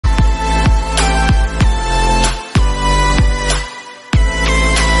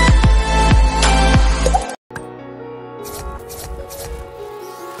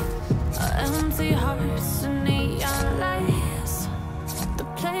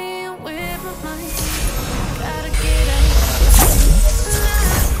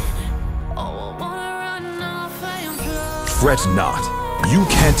Fret not. You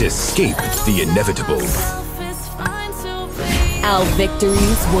can't escape the inevitable. Our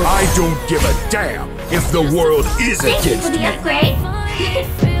victories will... I don't give a damn if the world is Thank you against for the me. upgrade.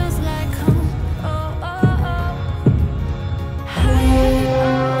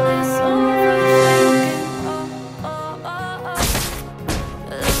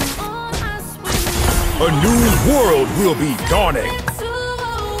 A new world will be dawning.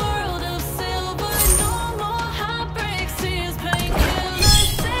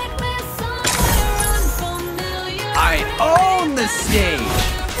 I own the stage!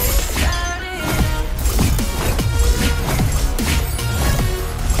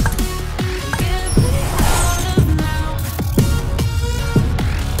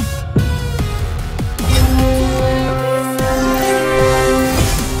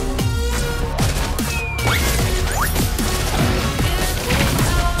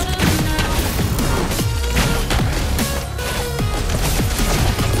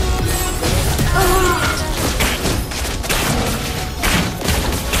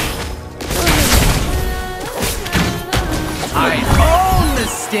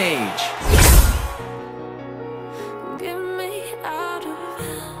 Stage. Get me out of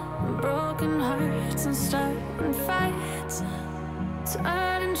broken hearts and starting fights,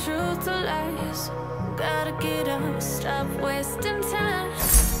 turning truth to lies. Gotta get up, stop wasting time.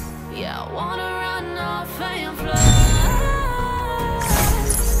 Yeah, I wanna run off and fly,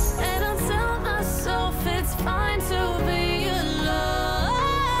 and I'll tell myself it's fine to be alone,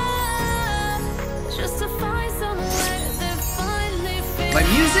 just to find somewhere that finally feels. My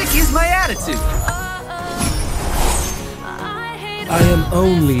music is my attitude. I am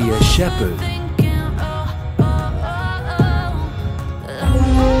only a shepherd.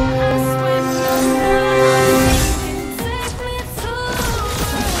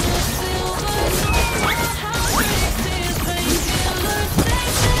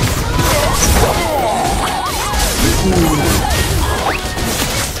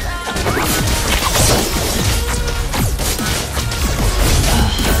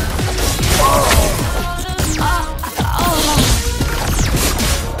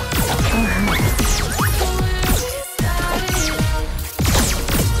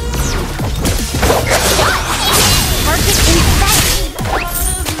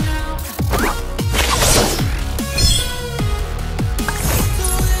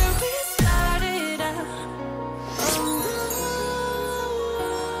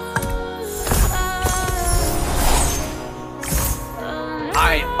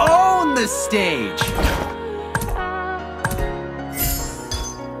 I own the stage!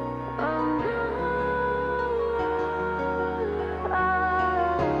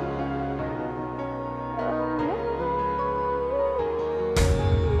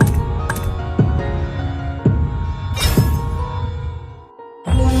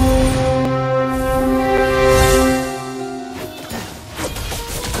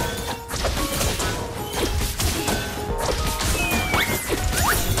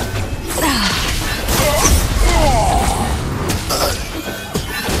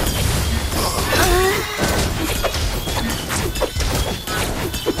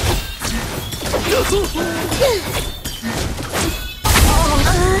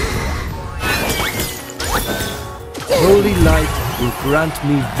 Holy light will grant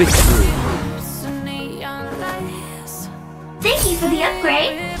me victory. Thank you for the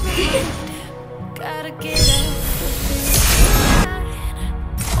upgrade. Gotta get up.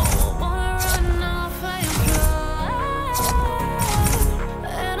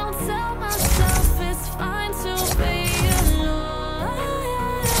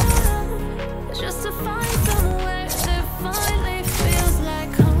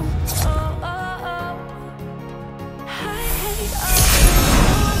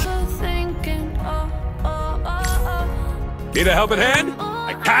 Need a helping hand?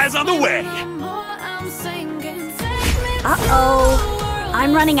 My guy's on the way! Uh-oh.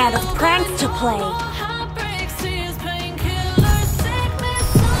 I'm running out of pranks to play.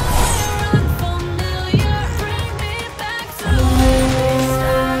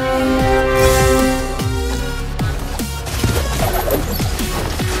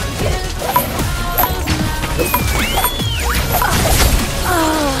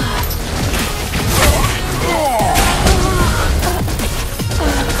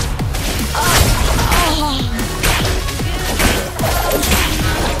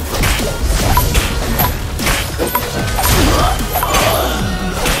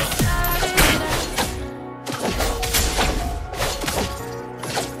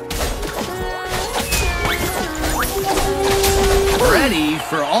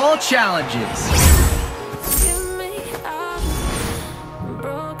 for all challenges. Get me out of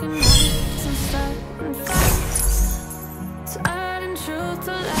broken hearts and starting fights, turning truth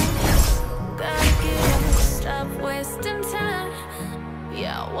to lies. Gotta get up, stop wasting time.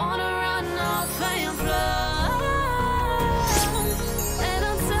 Yeah, I wanna run off and fly. And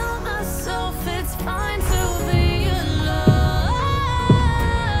I'll tell myself it's fine to be alone,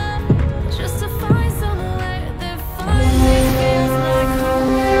 just to find somewhere that finally feels like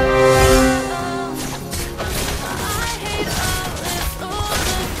home. I hate all this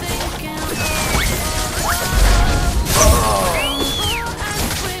overthinking.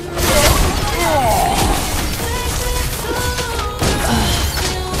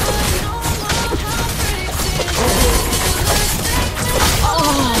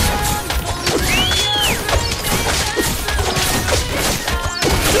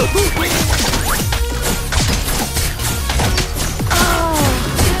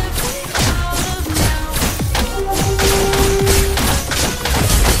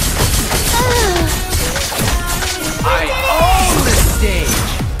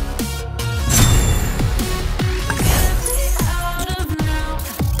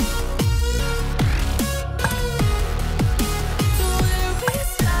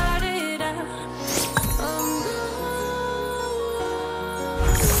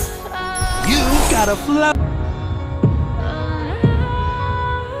 Got a flap.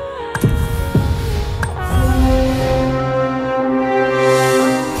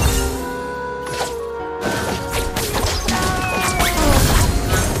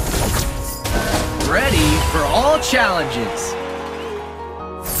 Ready for all challenges.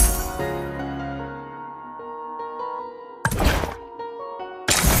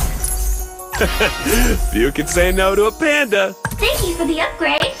 You can say no to a panda. Thank you for the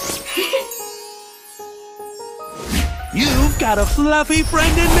upgrade. You've got a fluffy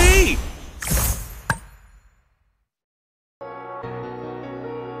friend in me.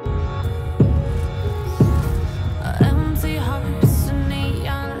 Empty hearts and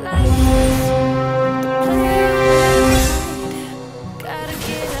neon lights. Gotta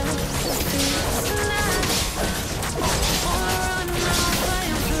get up tonight. Wanna run off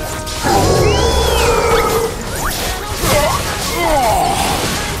and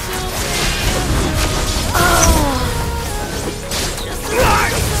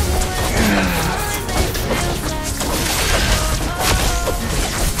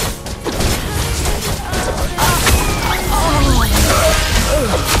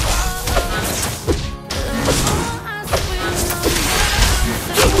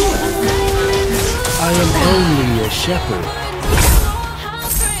I am only a shepherd.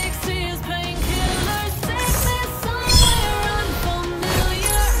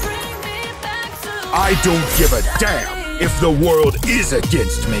 I don't give a damn if the world is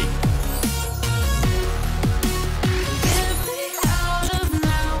against me.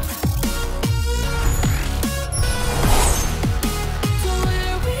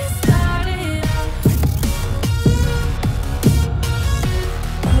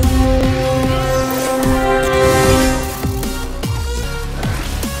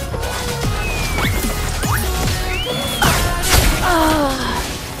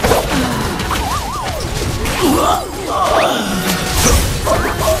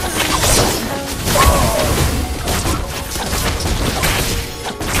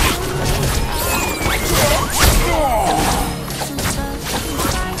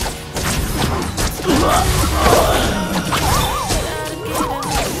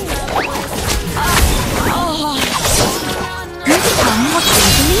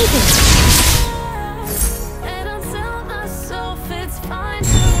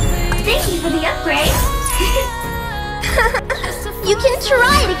 Thank you for the upgrade. You can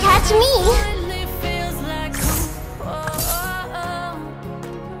try to catch me.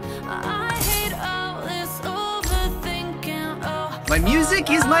 My music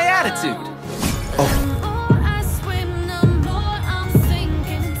is my attitude.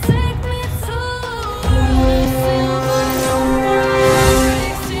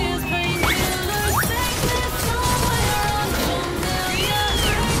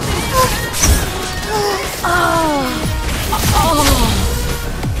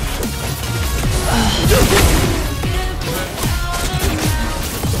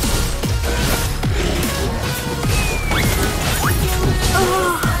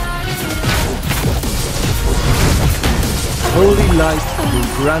 Holy light will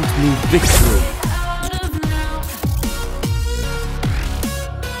grant me victory.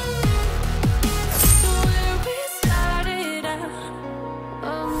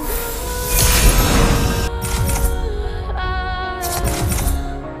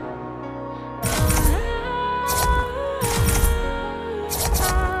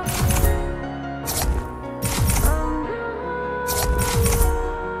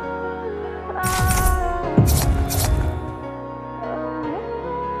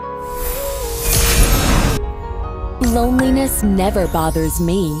 Loneliness never bothers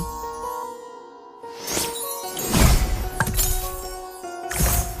me.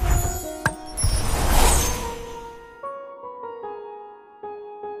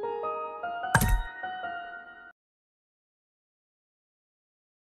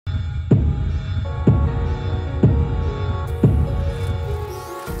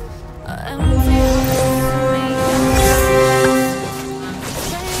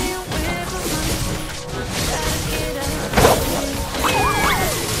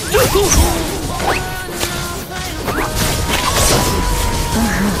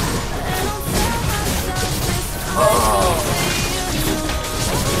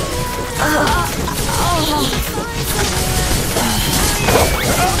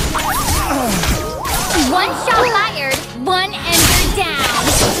 One shot fired, one ender down.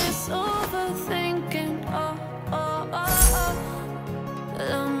 This overthinking,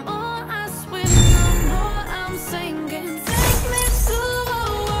 the more I swim, the more I'm sinking. Take me to a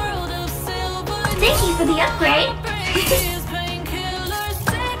world of silver. Thank you for the upgrade. These painkillers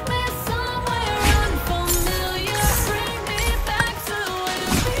take me somewhere unfamiliar. Bring me back to where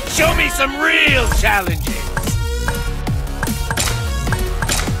we Show me some real challenges.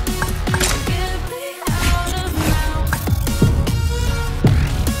 get me out of now.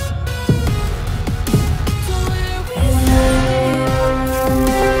 To where we started.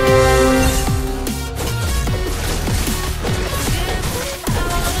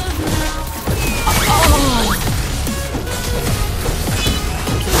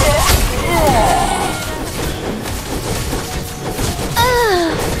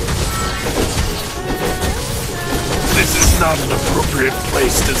 This is not an appropriate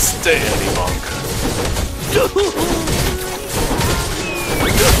place to stay any longer.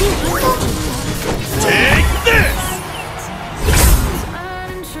 Take this!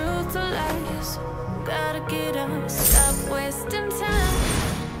 Turn truth to lies. Gotta get up, stop wasting time.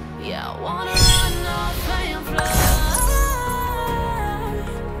 Yeah, I wanna run off and fly.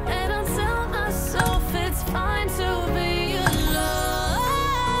 And I'll tell myself it's fine to be alone.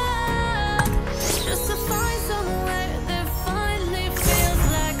 Just to find somewhere that finally feels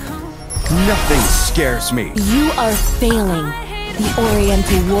like home. Nothing scares me. You are failing, the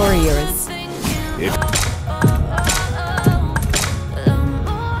Oriental Warriors. If The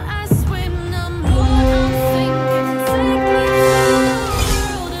more I swim, the more I'm sinking. Take me to a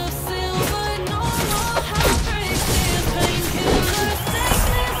world of silver. No more heartbreaks, these painkillers. Take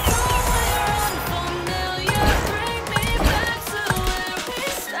me somewhere unfamiliar. Bring me back to where we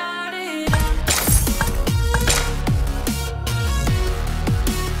started.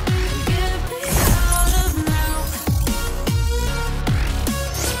 Get me out of now.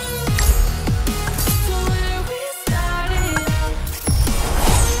 To where we started.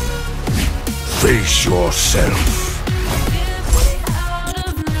 Face yourself. Get me out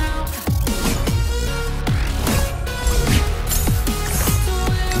of now.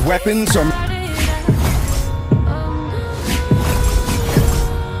 weapons are...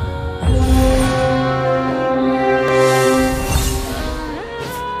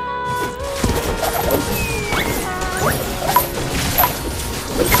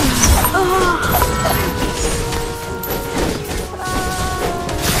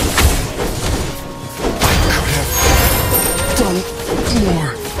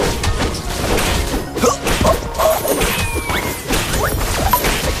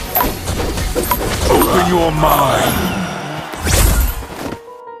 Open your mind.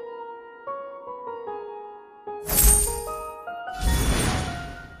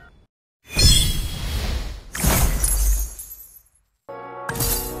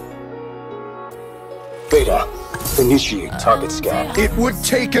 Beta, initiate target scan. It would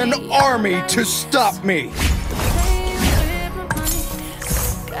take an army to stop me!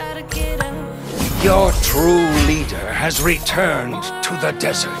 Your true leader has returned to the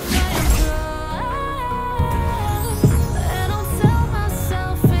desert.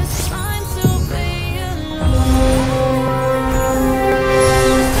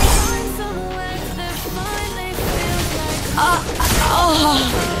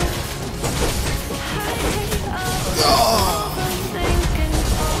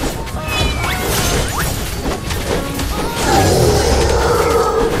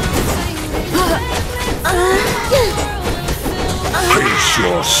 Face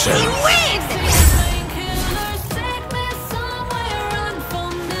yourself.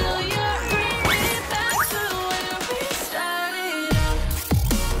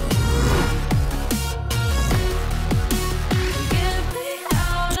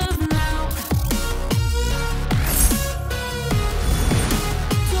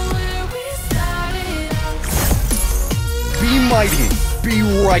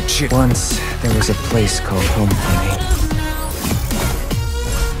 righteous. Once there was a place called home for me.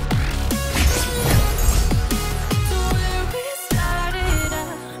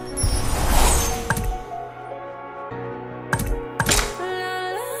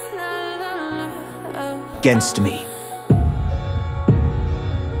 Against me.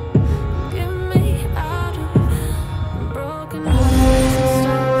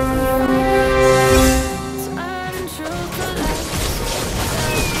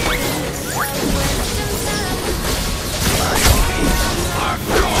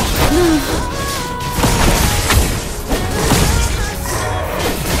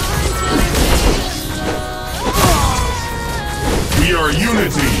 We are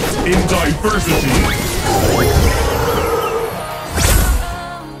unity in diversity.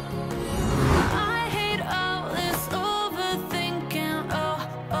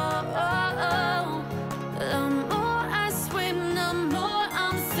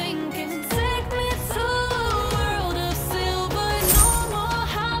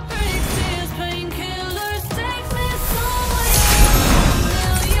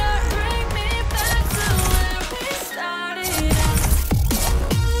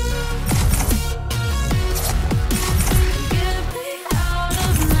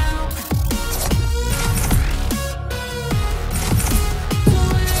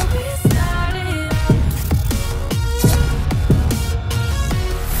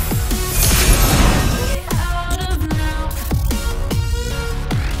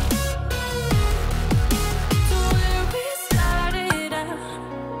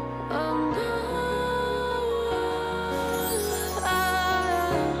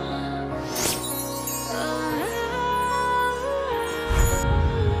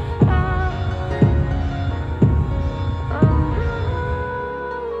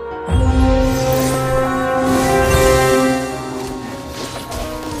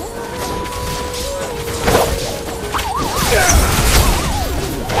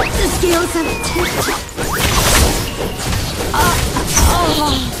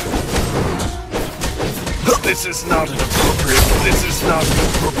 This is not an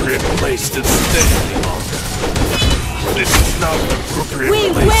appropriate place to stay any longer. This is not an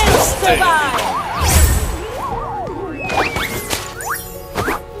appropriate place to stay any longer.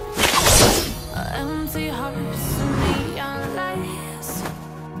 Empty hearts and neon lights.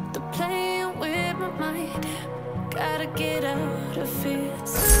 They're playing with my mind. Gotta get out of here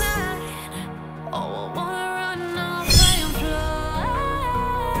tonight. Oh, I wanna run off and fly.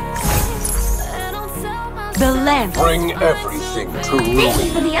 The lamp. Bring everything to Thank you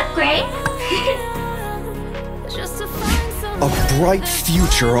ruin. for the upgrade. Just to find someone A bright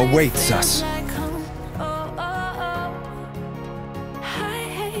future awaits us. like home. I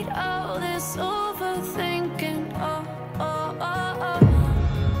hate all this overthinking.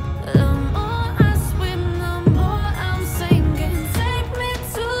 The more I swim, the more I'm sinking. Take me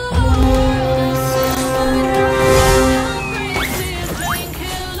to a world of crazy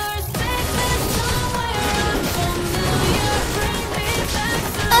painkillers. Take me somewhere unfamiliar. Bring me back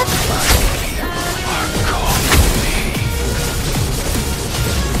to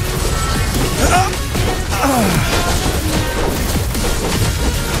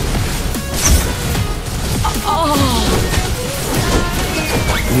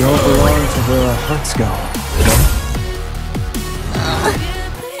We all belong to where our hearts go.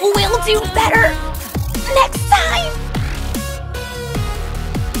 We'll do better next time.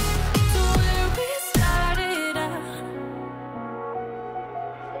 where we started out.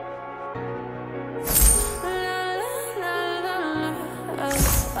 La la la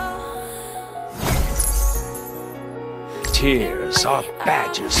la. Tears are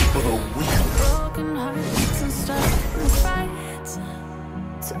badges for the weak. Broken hearts and starting fights,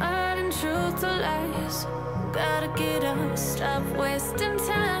 turning truth to lies. Gotta get up, stop wasting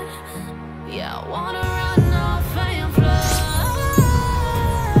time. Yeah, I wanna run off and fly.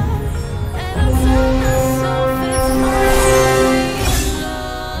 And I tell myself it's mine.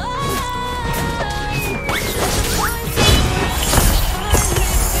 Just to find someone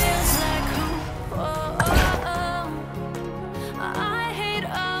feels like home. I hate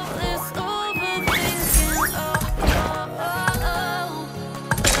all this overthinking.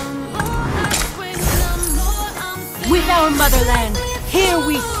 The more I swing, the more I'm sinking. With our motherland, here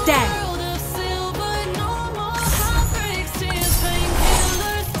we stand. World of silver, no more heartbreaks, tears,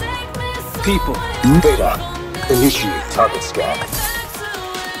 painkillers. Take me People, Beta, initiate target scan.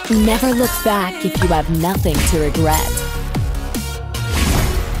 Never look back if you have nothing to regret.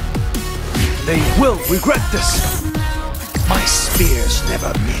 They will regret this. My spears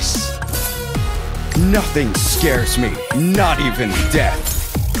never miss. Nothing scares me, not even death.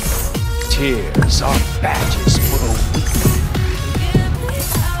 Tears are badges for the weak.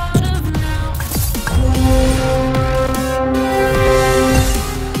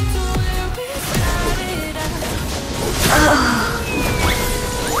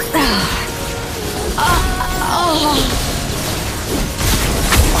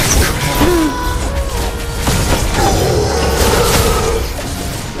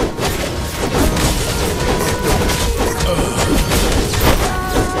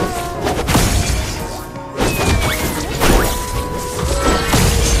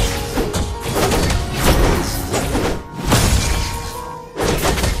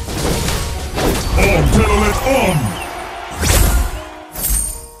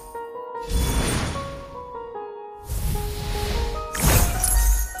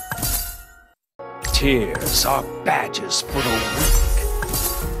 Tears are badges for the weak.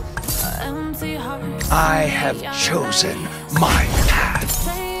 I have chosen my path.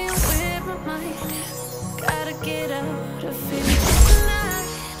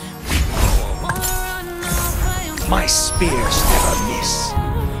 My spears never miss.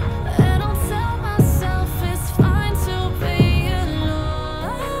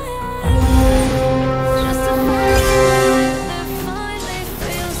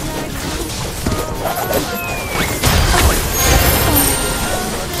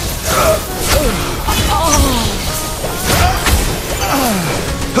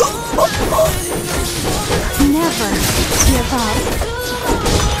 Never give up.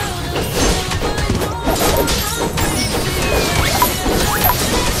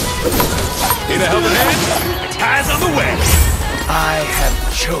 Need a helping hand? Taz on the way. I have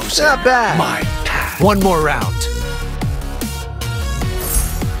chosen Not bad. my path. One more round.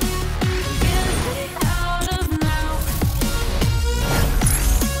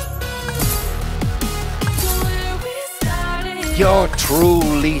 Your true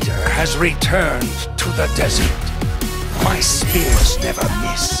leader has returned to the desert. My spears never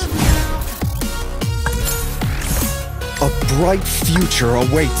miss. A bright future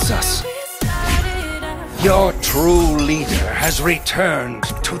awaits us. Your true leader has returned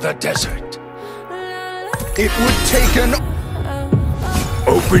to the desert. It would take an...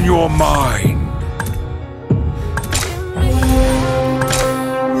 Open your mind.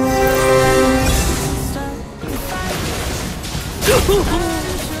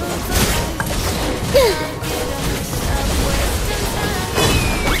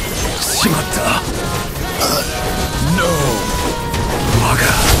 No!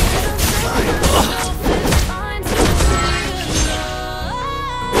 Maga.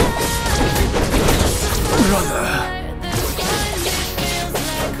 Brother!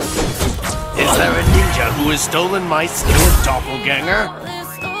 Is there a ninja who has stolen my skilled doppelganger?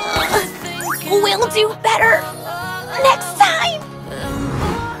 We'll do better next time.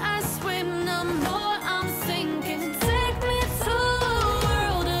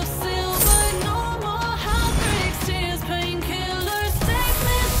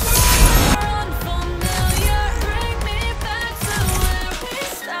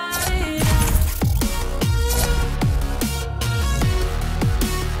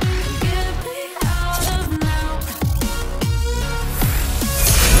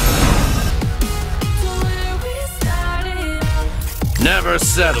 Never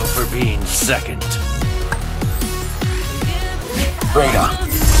settle for being second. Rada,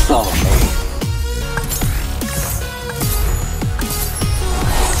 follow me.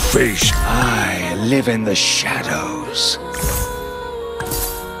 Fish. I live in the shadows.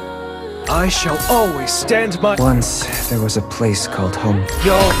 I shall always stand by. Once there was a place called home.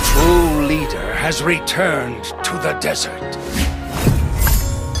 Your true leader has returned to the desert.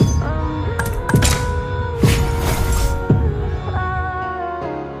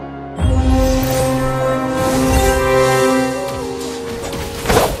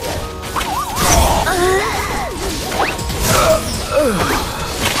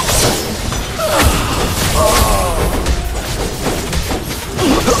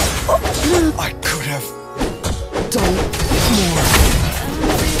 I could have done more.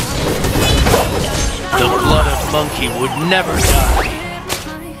 The blood of monkey would never die.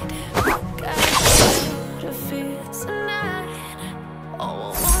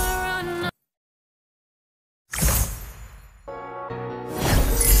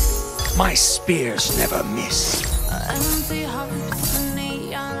 My spears never miss.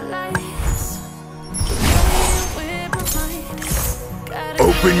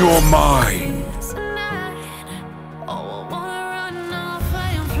 Open your mind.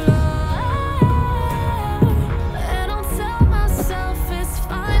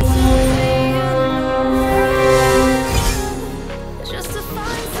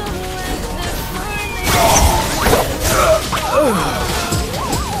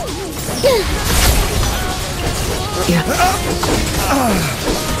 The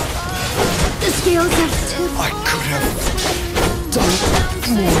scales have tipped. I could have done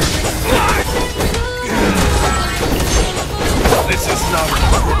more. This is not an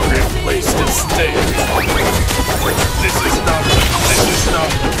appropriate place to stay. This is not an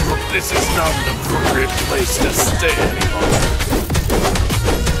appropriate place to stay any longer.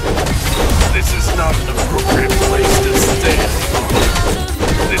 This is not an appropriate place to stay any longer.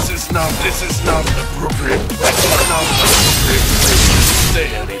 This is not an appropriate place to stay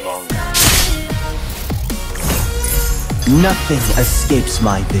any longer. Nothing escapes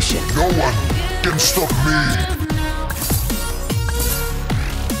my vision. No one can stop me.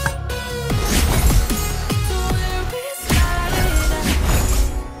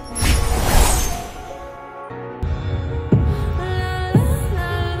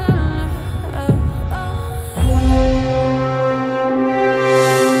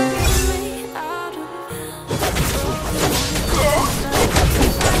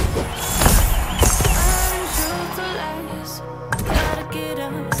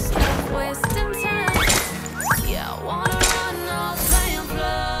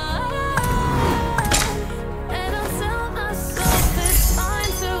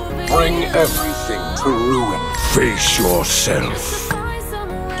 Bring everything to ruin. Face yourself.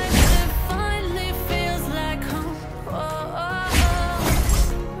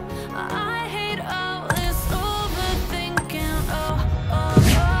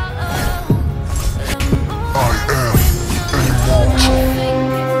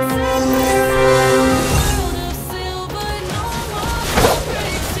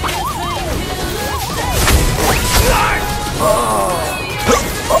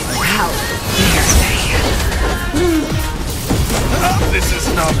 This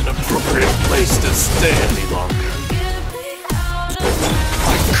is not an appropriate place to stay any longer.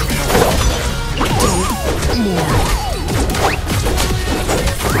 I could have done more.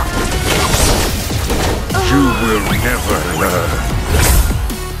 You will never learn.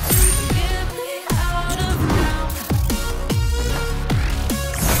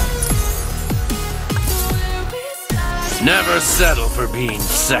 Never settle for being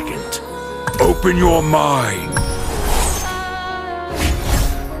second. Open your mind.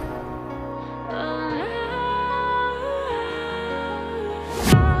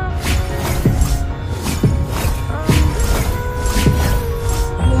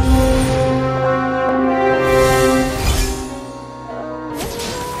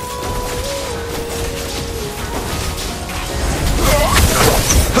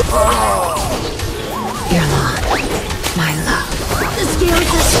 You're not my love. The scales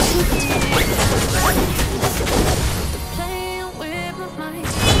have tipped.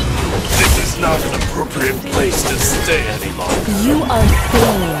 This is not an appropriate place to stay any longer. You are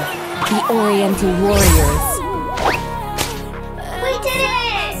Thane, the Oriental warriors.